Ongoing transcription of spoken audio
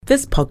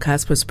This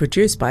podcast was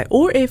produced by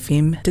OAR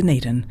FM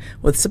Dunedin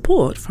with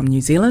support from New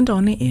Zealand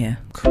On Air.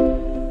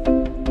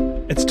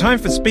 It's time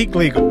for Speak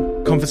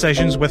Legal,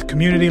 conversations with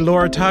community law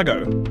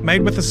Otago,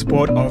 made with the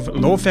support of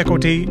Law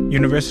Faculty,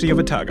 University of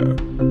Otago.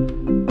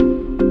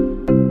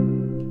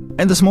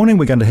 And this morning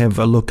we're going to have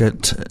a look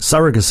at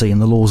surrogacy and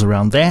the laws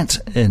around that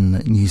in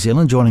New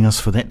Zealand. Joining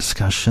us for that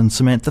discussion,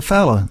 Samantha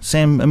Fowler.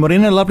 Sam and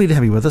Morena, lovely to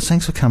have you with us.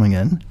 Thanks for coming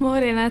in.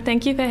 Morena,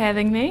 thank you for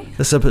having me.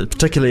 This is a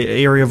particular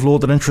area of law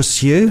that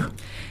interests you?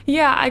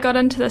 Yeah, I got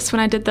into this when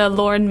I did the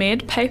Law and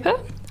Med paper.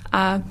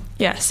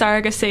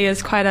 Surrogacy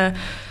is quite a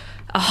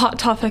hot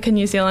topic in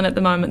New Zealand at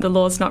the moment. The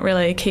law's not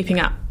really keeping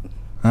up.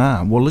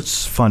 Well,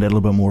 let's find out a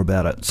little bit more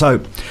about it. So,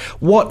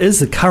 what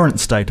is the current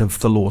state of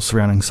the law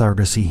surrounding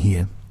surrogacy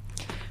here?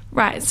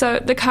 Right, so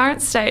the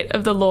current state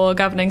of the law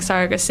governing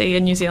surrogacy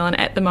in New Zealand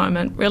at the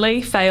moment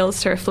really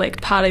fails to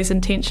reflect parties'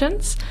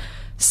 intentions.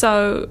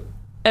 So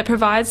it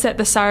provides that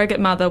the surrogate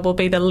mother will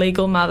be the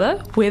legal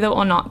mother, whether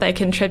or not they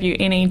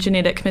contribute any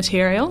genetic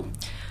material.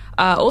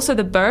 Also,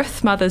 the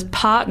birth mother's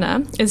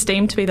partner is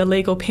deemed to be the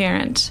legal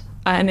parent,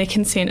 and their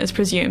consent is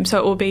presumed. So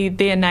it will be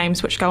their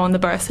names which go on the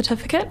birth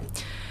certificate.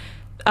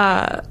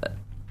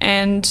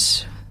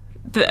 It's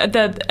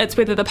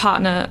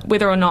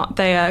whether or not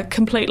they are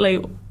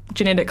completely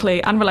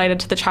genetically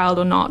unrelated to the child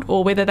or not,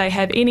 or whether they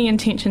have any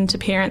intention to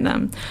parent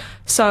them.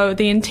 So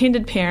the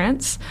intended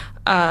parents,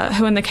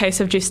 who in the case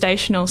of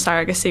gestational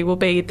surrogacy will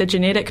be the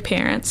genetic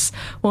parents,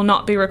 will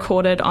not be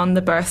recorded on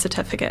the birth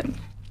certificate.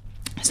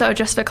 So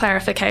just for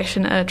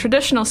clarification, a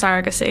traditional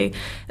surrogacy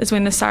is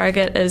when the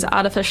surrogate is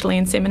artificially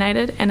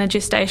inseminated, and a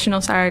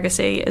gestational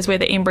surrogacy is where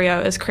the embryo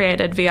is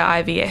created via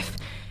IVF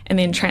and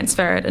then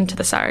transferred into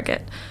the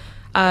surrogate.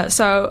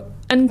 So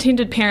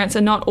intended parents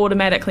are not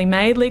automatically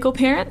made legal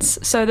parents,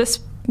 so this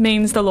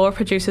means the law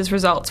produces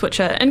results which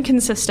are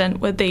inconsistent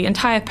with the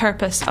entire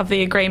purpose of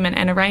the agreement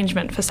and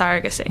arrangement for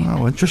surrogacy.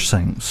 Oh,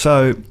 interesting.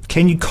 So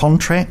can you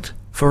contract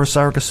for a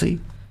surrogacy?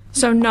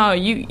 So no,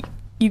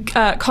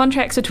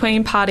 contracts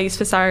between parties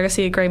for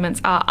surrogacy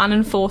agreements are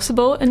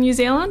unenforceable in New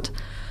Zealand.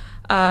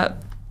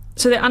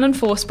 So they're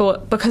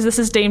unenforceable because this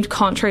is deemed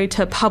contrary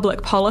to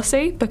public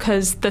policy,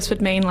 because this would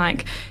mean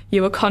like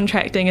you were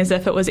contracting as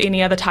if it was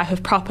any other type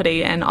of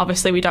property, and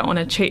obviously we don't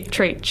want to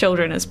treat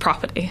children as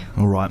property.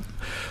 All right.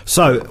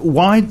 So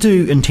why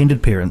do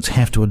intended parents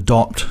have to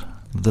adopt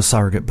the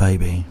surrogate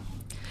baby?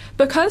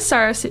 Because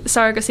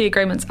surrogacy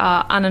agreements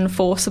are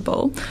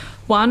unenforceable,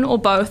 one or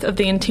both of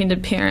the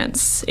intended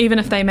parents, even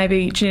if they may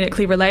be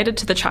genetically related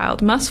to the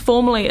child, must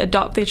formally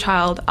adopt their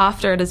child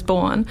after it is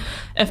born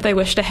if they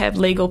wish to have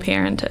legal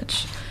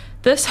parentage.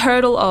 This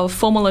hurdle of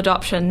formal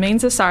adoption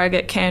means a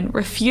surrogate can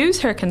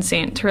refuse her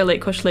consent to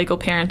relinquish legal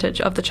parentage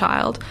of the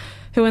child,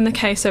 who in the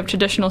case of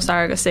traditional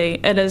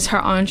surrogacy, it is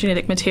her own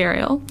genetic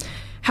material.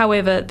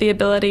 However, the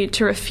ability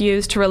to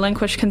refuse to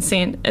relinquish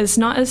consent is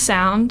not as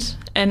sound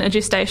in a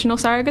gestational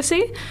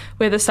surrogacy,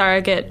 where the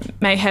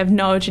surrogate may have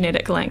no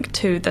genetic link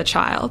to the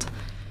child.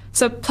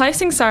 So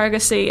placing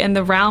surrogacy in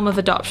the realm of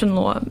adoption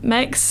law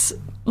makes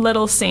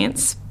little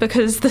sense,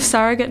 because the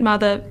surrogate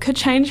mother could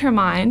change her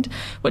mind,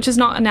 which is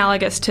not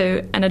analogous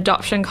to an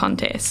adoption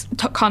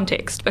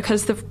context,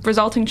 because the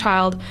resulting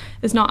child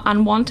is not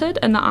unwanted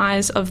in the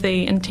eyes of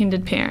the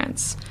intended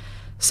parents.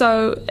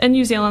 So in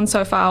New Zealand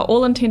so far,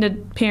 all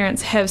intended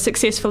parents have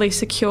successfully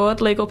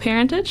secured legal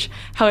parentage.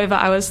 However,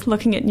 I was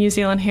looking at New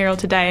Zealand Herald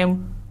today,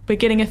 and we're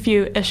getting a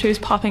few issues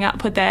popping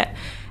up with that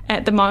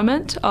at the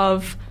moment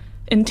of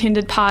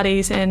intended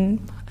parties and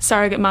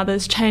surrogate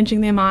mothers changing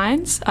their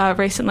minds.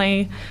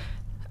 Recently,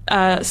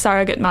 a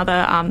surrogate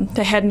mother,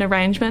 they had an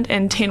arrangement,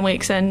 and 10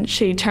 weeks in,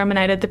 she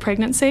terminated the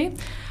pregnancy,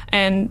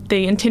 and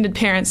the intended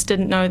parents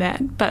didn't know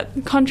that.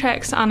 But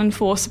contracts are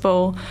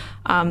unenforceable,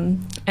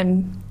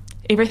 and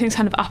everything's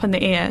kind of up in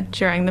the air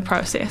during the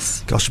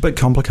process. Gosh, a bit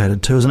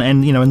complicated too, isn't it?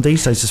 And, in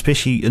these days,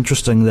 especially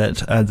interesting that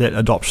that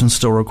adoption's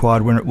still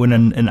required when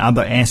in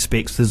other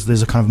aspects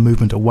there's a kind of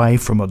movement away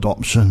from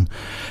adoption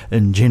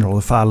in general.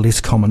 They're far less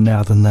common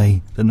now than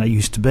they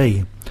used to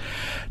be.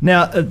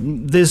 Now,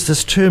 there's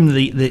this term,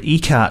 the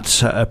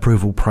ECART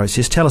approval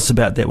process. Tell us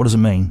about that. What does it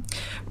mean?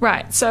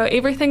 Right, so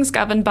everything's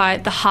governed by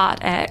the HEART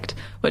Act,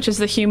 which is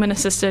the Human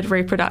Assisted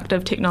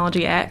Reproductive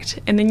Technology Act.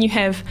 And then you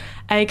have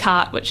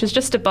ACART, which is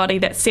just a body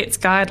that sets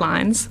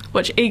guidelines,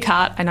 which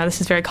ECART, I know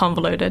this is very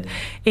convoluted,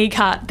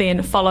 ECART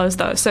then follows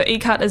those. So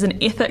ECART is an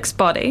ethics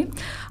body,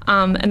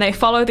 and they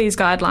follow these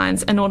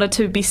guidelines in order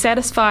to be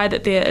satisfied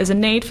that there is a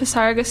need for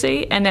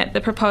surrogacy and that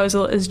the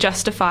proposal is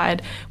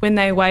justified when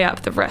they weigh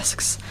up the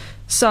risks.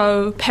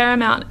 So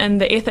paramount in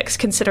the ethics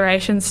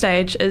consideration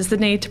stage is the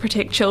need to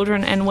protect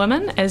children and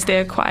women, as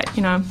they're quite,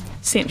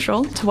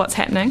 central to what's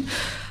happening.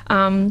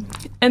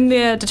 In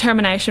their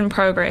determination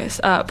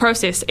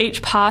process,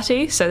 each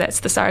party, so that's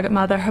the surrogate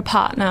mother, her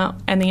partner,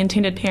 and the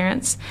intended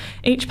parents,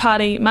 each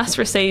party must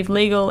receive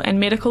legal and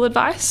medical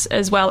advice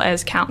as well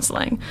as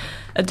counselling.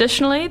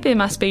 Additionally, there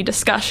must be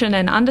discussion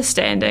and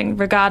understanding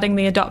regarding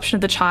the adoption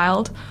of the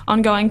child,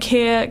 ongoing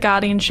care,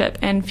 guardianship,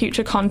 and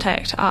future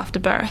contact after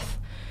birth.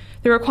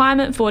 The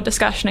requirement for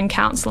discussion and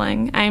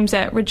counselling aims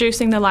at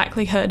reducing the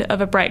likelihood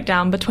of a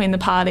breakdown between the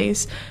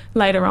parties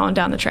later on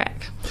down the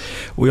track.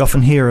 We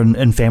often hear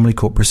in family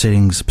court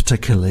proceedings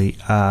particularly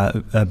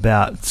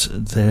about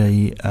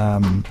the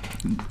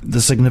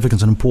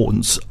significance and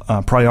importance,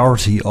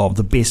 priority of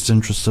the best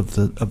interests of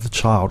the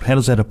child. How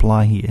does that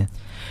apply here?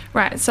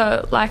 Right,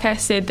 so like I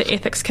said, the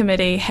Ethics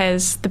Committee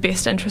has the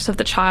best interests of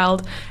the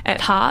child at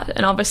heart,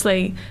 and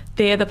obviously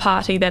they're the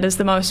party that is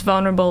the most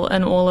vulnerable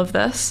in all of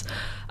this.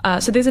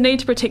 So there's a need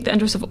to protect the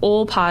interests of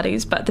all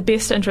parties, but the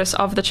best interest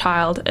of the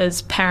child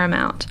is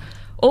paramount.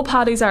 All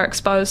parties are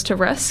exposed to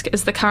risk,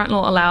 as the current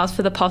law allows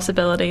for the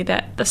possibility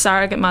that the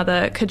surrogate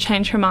mother could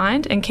change her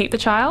mind and keep the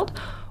child,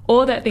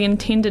 or that the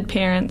intended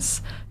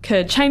parents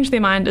could change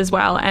their mind as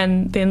well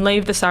and then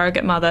leave the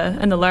surrogate mother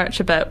in the lurch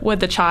a bit with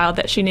the child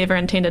that she never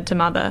intended to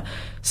mother.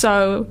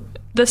 So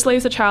this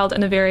leaves the child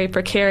in a very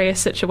precarious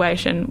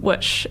situation,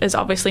 which is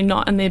obviously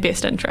not in their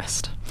best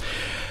interest.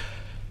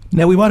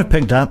 Now, we might have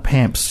picked up,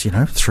 perhaps,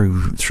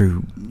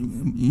 through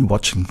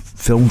watching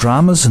film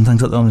dramas and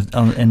things like that,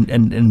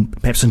 and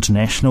perhaps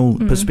international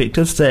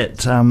perspectives,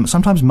 that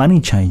sometimes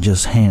money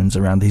changes hands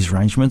around these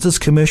arrangements. Is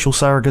commercial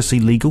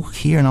surrogacy legal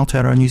here in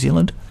Aotearoa, New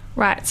Zealand?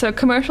 Right, so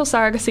commercial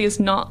surrogacy is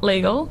not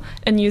legal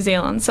in New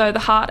Zealand. So the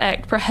Heart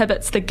Act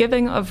prohibits the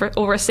giving of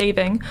or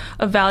receiving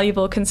of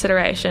valuable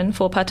consideration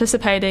for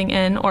participating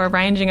in or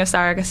arranging a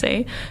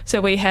surrogacy.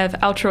 So we have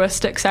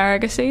altruistic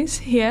surrogacies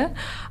here.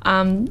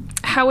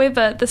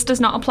 However, this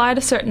does not apply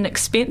to certain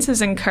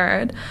expenses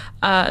incurred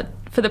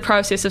for the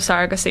process of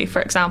surrogacy,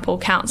 for example,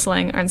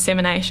 counselling or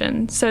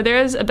insemination. So there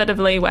is a bit of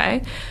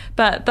leeway,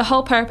 but the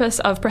whole purpose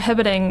of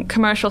prohibiting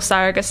commercial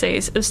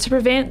surrogacies is to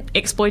prevent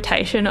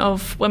exploitation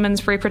of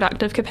women's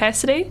reproductive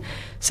capacity.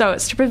 So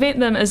it's to prevent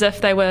them as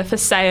if they were for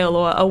sale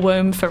or a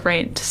womb for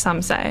rent,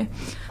 some say.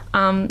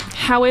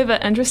 However,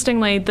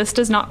 interestingly, this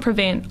does not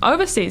prevent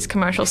overseas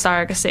commercial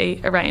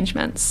surrogacy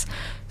arrangements.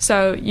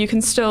 So you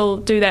can still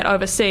do that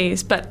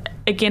overseas, but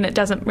again, it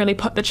doesn't really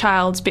put the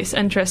child's best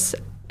interests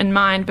in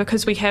mind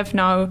because we have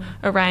no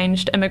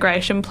arranged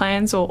immigration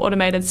plans or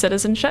automated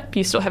citizenship.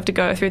 You still have to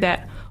go through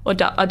that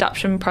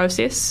adoption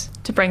process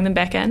to bring them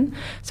back in.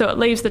 So it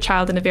leaves the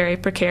child in a very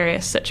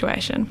precarious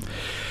situation.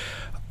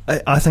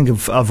 I think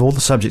of all the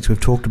subjects we've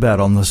talked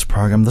about on this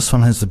program, this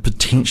one has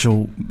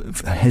potential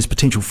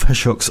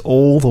fishhooks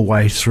all the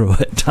way through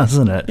it,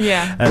 doesn't it?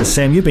 Yeah.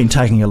 Sam, you've been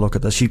taking a look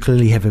at this. You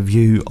clearly have a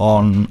view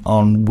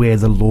on where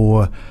the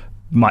law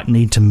might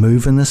need to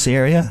move in this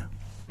area.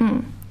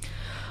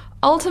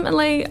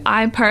 Ultimately,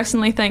 I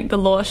personally think the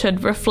law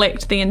should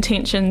reflect the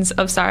intentions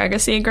of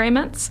surrogacy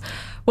agreements,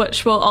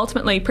 which will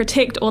ultimately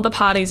protect all the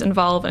parties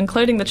involved,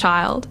 including the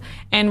child,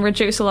 and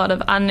reduce a lot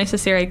of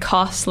unnecessary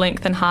cost,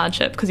 length and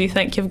hardship, because you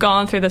think you've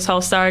gone through this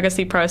whole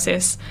surrogacy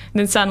process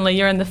and then suddenly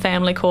you're in the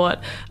family court,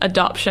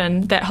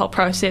 adoption, that whole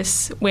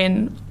process,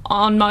 when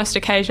on most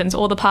occasions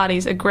all the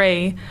parties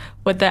agree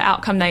with the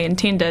outcome they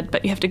intended,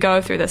 but you have to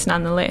go through this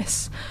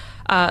nonetheless.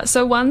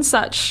 So one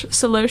such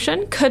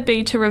solution could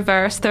be to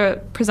reverse the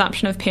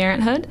presumption of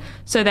parenthood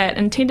so that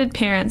intended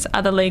parents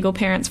are the legal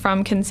parents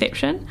from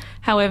conception.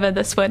 However,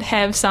 this would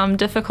have some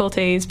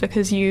difficulties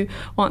because you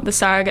want the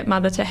surrogate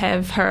mother to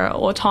have her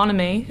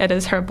autonomy. It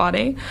is her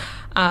body.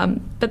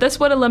 But this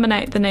would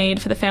eliminate the need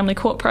for the family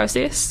court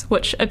process,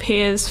 which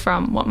appears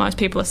from what most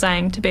people are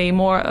saying to be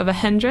more of a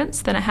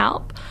hindrance than a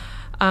help.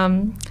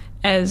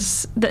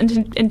 As the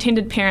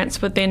intended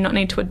parents would then not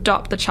need to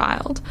adopt the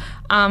child.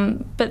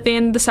 But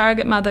then the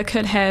surrogate mother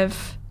could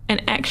have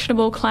an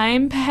actionable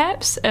claim,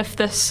 perhaps, if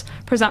this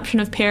presumption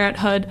of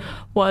parenthood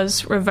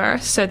was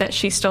reversed so that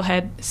she still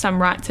had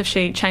some rights if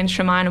she changed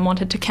her mind and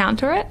wanted to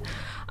counter it,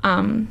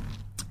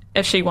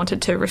 if she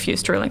wanted to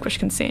refuse to relinquish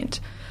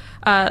consent.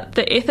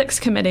 The Ethics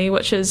Committee,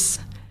 which is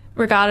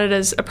regarded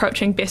as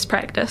approaching best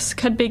practice,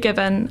 could be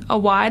given a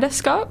wider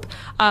scope.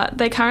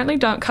 They currently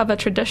don't cover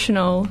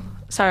traditional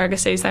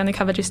surrogacies, they only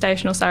cover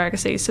gestational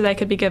surrogacies, so they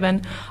could be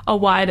given a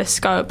wider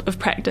scope of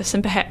practice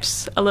and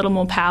perhaps a little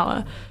more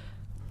power.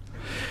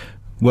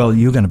 Well,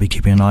 you're going to be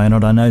keeping an eye on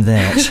it, I know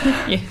that.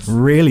 Yes.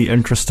 Really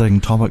interesting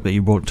topic that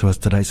you brought to us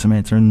today,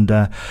 Samantha, and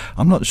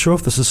I'm not sure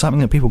if this is something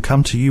that people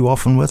come to you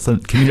often with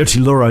at Community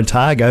Law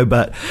Otago,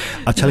 but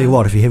I tell you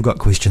what, if you have got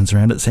questions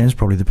around it, Sam's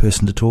probably the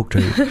person to talk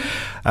to.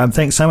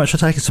 Thanks so much for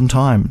taking some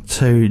time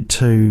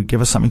to give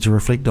us something to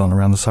reflect on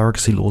around the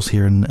surrogacy laws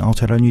here in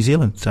Aotearoa, New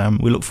Zealand.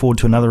 We look forward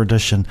to another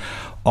edition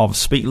of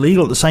Speak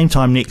Legal at the same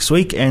time next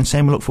week, and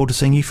Sam, we look forward to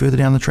seeing you further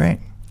down the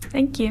track.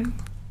 Thank you.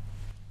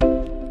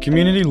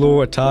 Community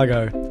Law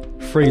Otago.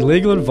 Free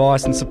legal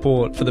advice and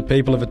support for the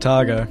people of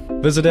Otago.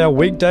 Visit our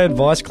weekday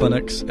advice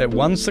clinics at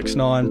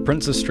 169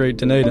 Princess Street,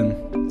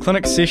 Dunedin.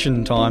 Clinic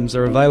session times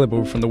are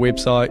available from the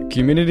website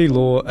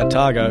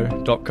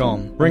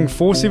communitylawOtago.com. Ring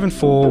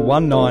 474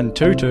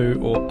 1922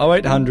 or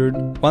 0800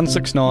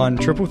 169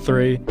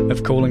 333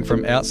 if calling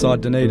from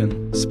outside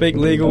Dunedin. Speak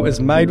Legal is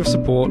made with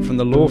support from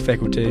the Law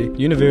Faculty,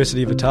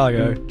 University of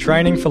Otago,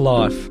 Training for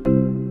Life.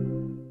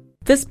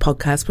 This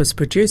podcast was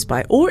produced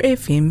by OAR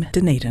FM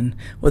Dunedin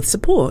with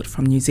support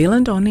from New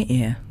Zealand On the Air.